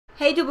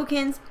Hey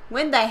Dubukins,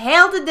 when the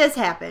hell did this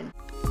happen?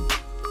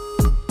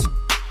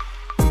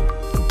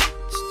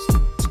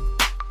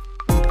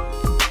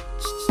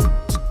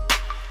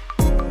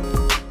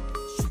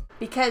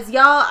 Because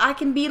y'all, I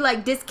can be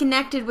like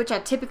disconnected, which I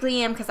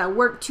typically am because I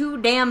work too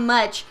damn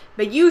much,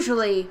 but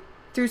usually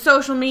through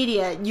social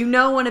media, you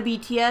know when a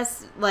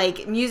BTS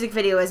like music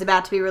video is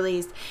about to be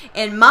released,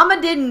 and Mama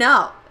didn't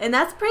know, and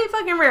that's pretty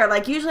fucking rare.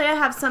 Like usually I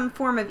have some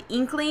form of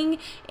inkling,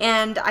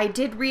 and I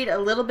did read a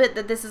little bit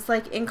that this is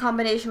like in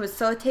combination with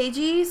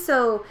Sotaeji,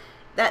 so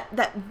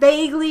that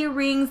vaguely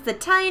rings the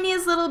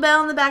tiniest little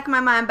bell in the back of my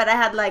mind, but I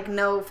had like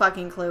no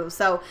fucking clue.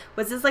 So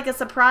was this like a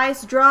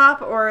surprise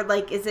drop, or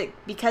like is it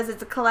because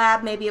it's a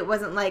collab, maybe it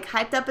wasn't like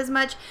hyped up as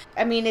much?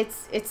 I mean,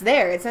 it's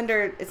there, it's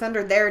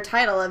under their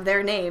title of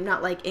their name,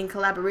 not like in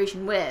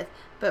collaboration with,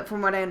 but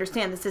from what I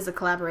understand this is a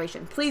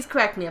collaboration. Please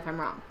correct me if I'm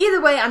wrong.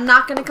 Either way, I'm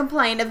not going to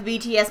complain if a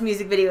BTS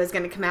music video is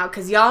going to come out,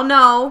 because y'all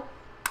know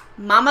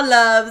Mama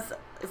loves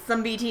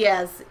some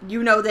BTS.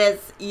 You know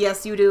this.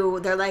 Yes, you do.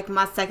 They're like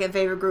my second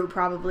favorite group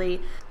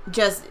probably.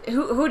 Just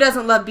who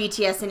doesn't love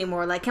BTS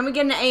anymore? Like, can we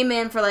get an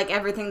amen for like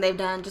everything they've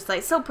done? Just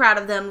like so proud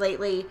of them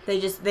lately. They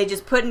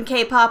just putting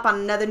K-pop on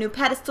another new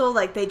pedestal.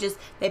 Like they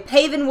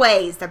paving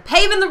ways. They're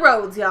paving the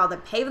roads, y'all. They're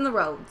paving the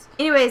roads.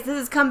 Anyways, this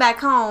is Come Back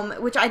Home,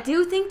 which I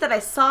do think that I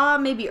saw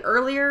maybe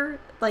earlier,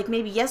 like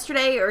maybe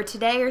yesterday or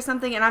today or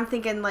something, and I'm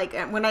thinking like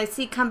when I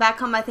see Come Back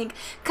Home, I think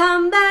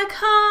Come Back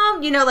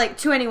Home, you know, like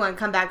 2NE1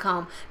 Come Back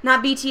Home,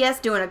 not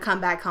BTS doing a Come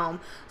Back Home.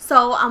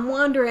 So I'm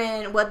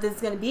wondering what this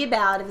is going to be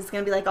about, if it's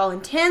going to be like all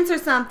intense or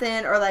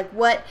something, or like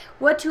what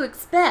to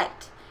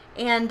expect.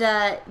 And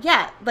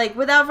yeah, like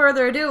without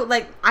further ado,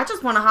 like I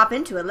just want to hop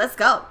into it. Let's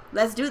go.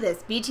 Let's do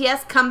this.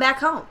 BTS Come Back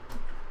Home.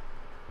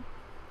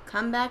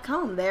 Come Back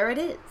Home. There it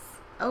is.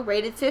 Oh,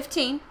 rated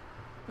 15.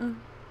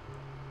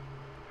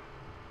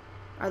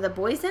 Are the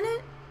boys in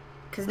it?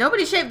 Because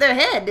nobody shaved their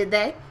head, did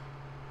they?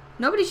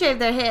 Nobody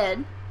shaved their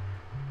head.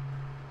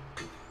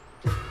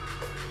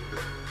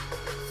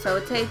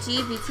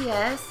 Sotaeji,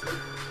 BTS.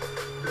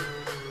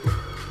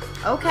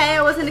 Okay,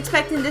 I wasn't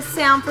expecting this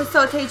sound for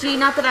Sotaeji.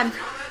 Not that I'm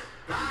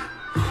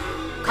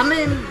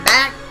coming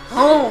back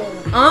home.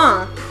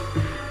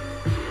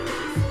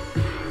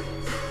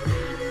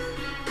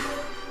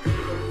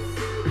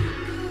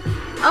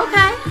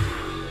 Okay.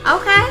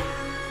 Okay.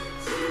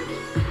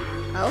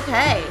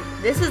 Okay.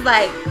 This is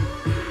like,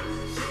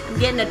 I'm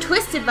getting a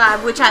twisted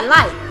vibe, which I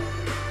like.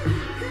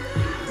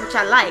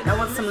 I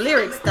want some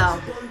lyrics though.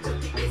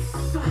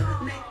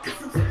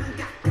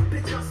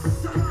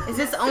 Is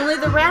this only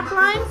the rap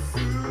line?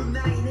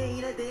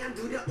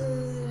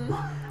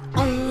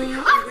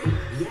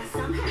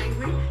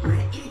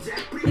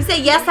 You say,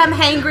 yes, I'm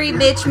hangry,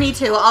 bitch, me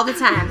too, all the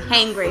time.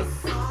 Hangry.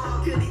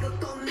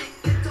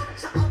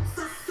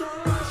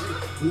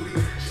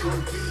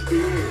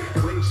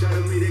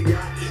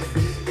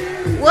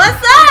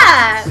 What's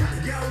that?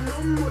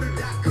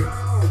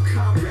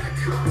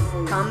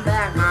 Come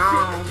back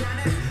home.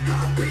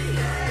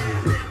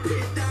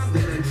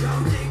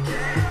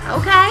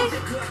 Okay.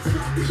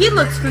 He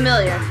looks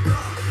familiar.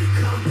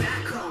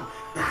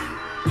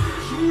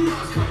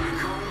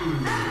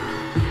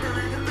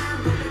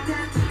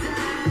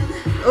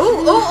 Ooh,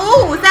 ooh,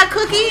 ooh. Is that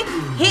Cookie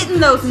hitting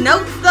those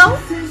notes though?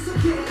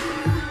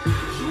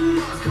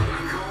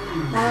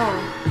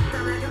 Oh.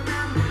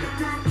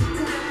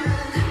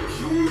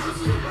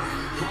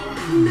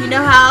 You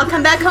know how I'll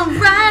come back home,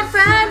 run.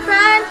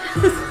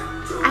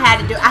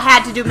 I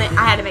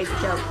had to make the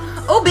joke.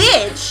 Oh,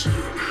 bitch.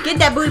 Get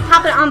that booty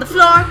popping on the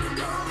floor.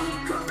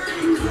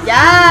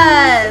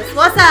 Yes.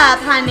 What's up,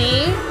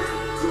 honey?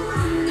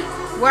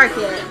 Work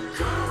it.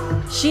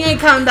 She ain't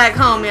coming back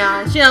home,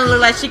 y'all. She don't look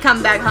like she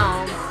coming back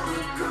home.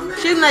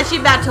 She look like she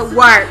about to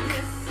work.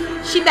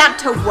 She about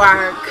to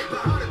work.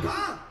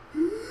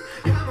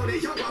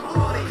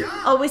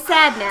 Oh, we're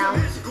sad now.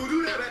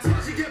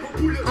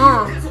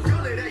 Ooh.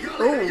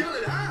 Oh!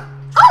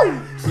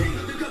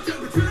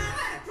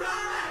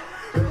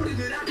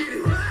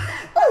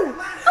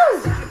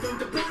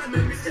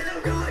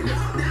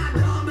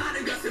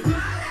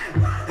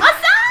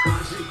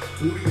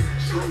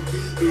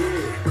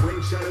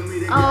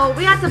 Oh,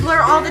 we have to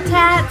blur all the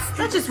tats?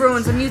 That just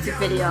ruins a music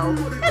video.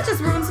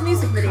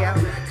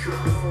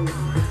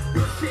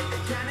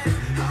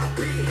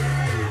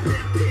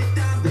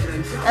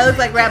 That looked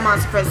like Rap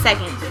Monster for a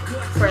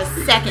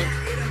second.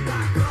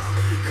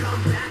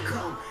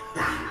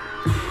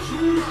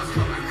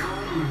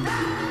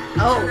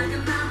 Oh.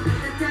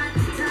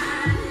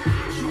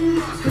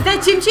 Is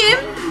that Chim Chim?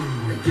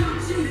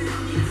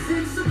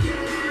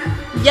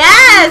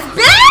 Yes,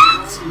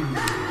 bitch!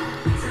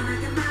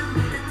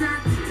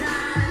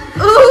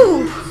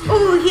 Ooh,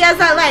 he has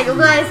that like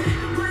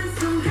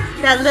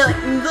that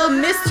little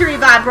mystery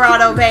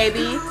vibrato,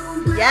 baby.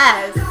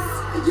 Yes.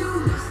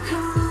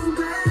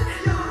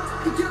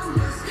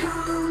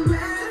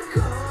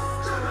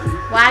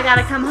 Why I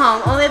gotta come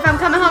home? Only if I'm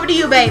coming home to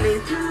you,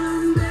 baby.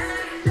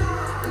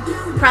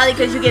 Probably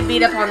because you get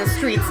beat up on the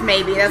streets,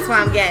 maybe. That's what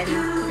I'm getting.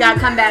 You gotta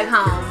come back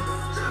home.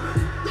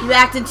 You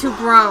acting too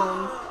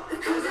grown.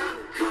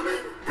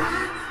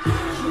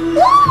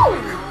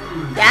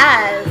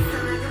 Yes.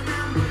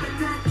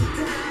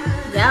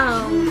 Yo.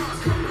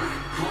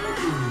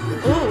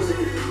 Ooh.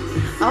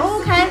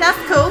 Oh, okay, that's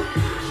cool.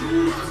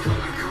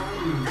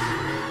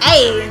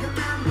 Hey.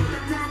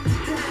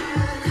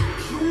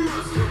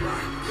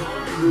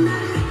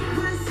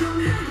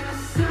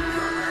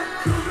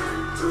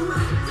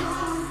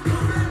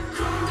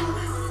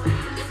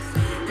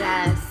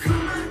 Yes.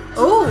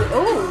 Ooh,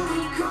 ooh.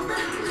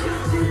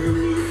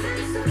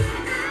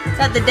 Is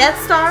that the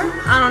Death Star?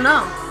 I don't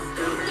know.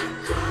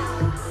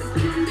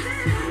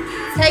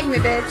 Take me,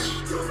 bitch.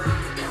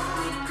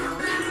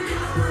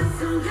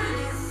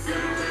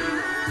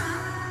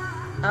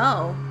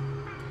 Oh.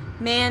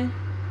 Man.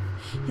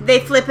 They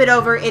flip it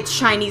over. It's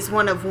Chinese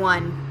 1 of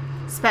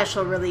 1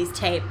 special release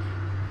tape.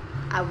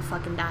 I will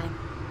fucking die.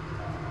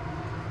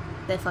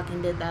 They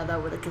fucking did that, though,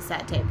 with a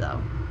cassette tape,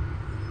 though.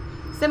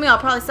 Some of y'all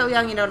probably so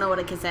young you don't know what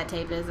a cassette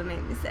tape is. It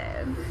made me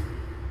sad.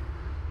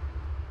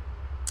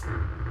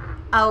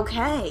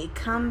 Okay.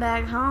 Come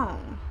back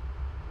home.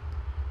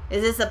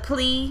 Is this a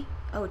plea?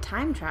 Oh,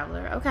 time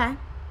traveler. Okay.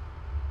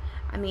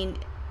 I mean,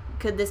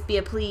 could this be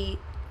a plea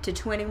to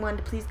 21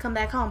 to please come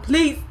back home?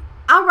 Please.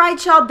 All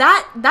right, y'all.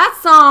 That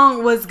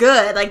song was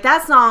good. Like,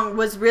 that song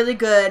was really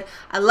good.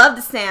 I love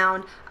the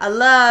sound. I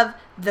love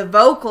the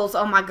vocals.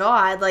 Oh, my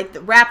God. Like,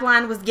 the rap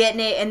line was getting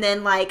it, and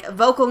then, like,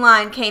 vocal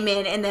line came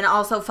in and then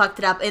also fucked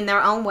it up in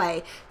their own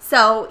way.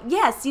 So,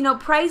 yes, you know,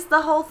 praise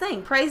the whole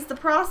thing. Praise the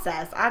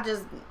process.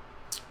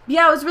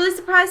 Yeah, I was really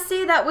surprised to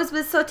see that was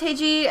with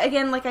Sotaeji.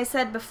 Again, like I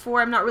said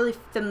before, I'm not really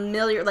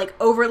familiar, like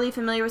overly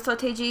familiar with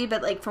Sotaeji,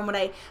 but like from what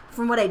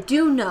I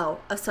do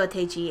know of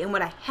Sotaeji and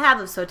what I have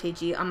of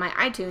Sotaeji on my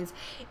iTunes,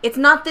 it's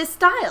not this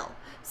style.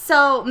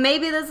 So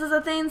maybe this is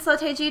a thing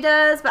Sotaeji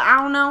does, but I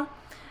don't know.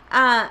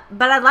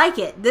 But I like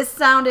it. This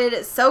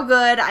sounded so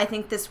good. I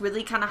think this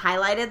really kind of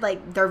highlighted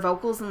like their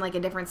vocals and like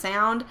a different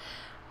sound.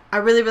 I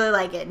really, really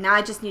like it. Now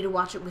I just need to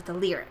watch it with the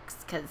lyrics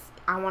because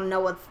I want to know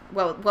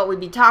what we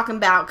be talking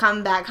about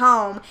coming back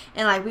home.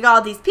 And, like, we got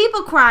all these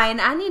people crying.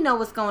 I need to know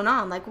what's going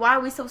on. Like, why are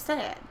we so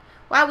sad?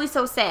 Why are we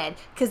so sad?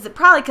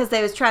 Probably because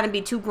they was trying to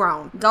be too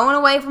grown. Going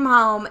away from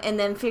home and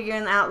then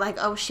figuring out, like,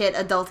 oh, shit,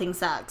 adulting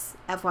sucks.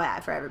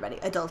 FYI for everybody.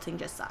 Adulting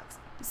just sucks.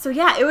 So,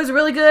 yeah, it was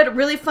really good.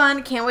 Really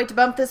fun. Can't wait to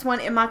bump this one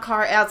in my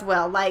car as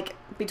well. Like,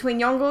 between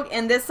Jungkook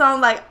and this song,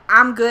 like,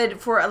 I'm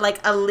good for, like,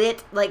 a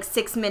lit, like,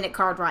 6-minute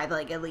car drive,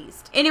 like, at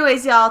least.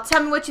 Anyways, y'all,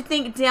 tell me what you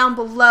think down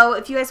below.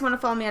 If you guys want to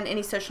follow me on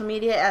any social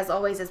media, as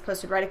always, it's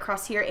posted right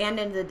across here and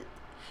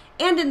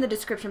in the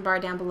description bar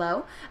down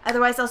below.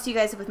 Otherwise, I'll see you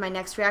guys with my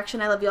next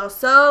reaction. I love you all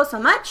so, so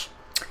much.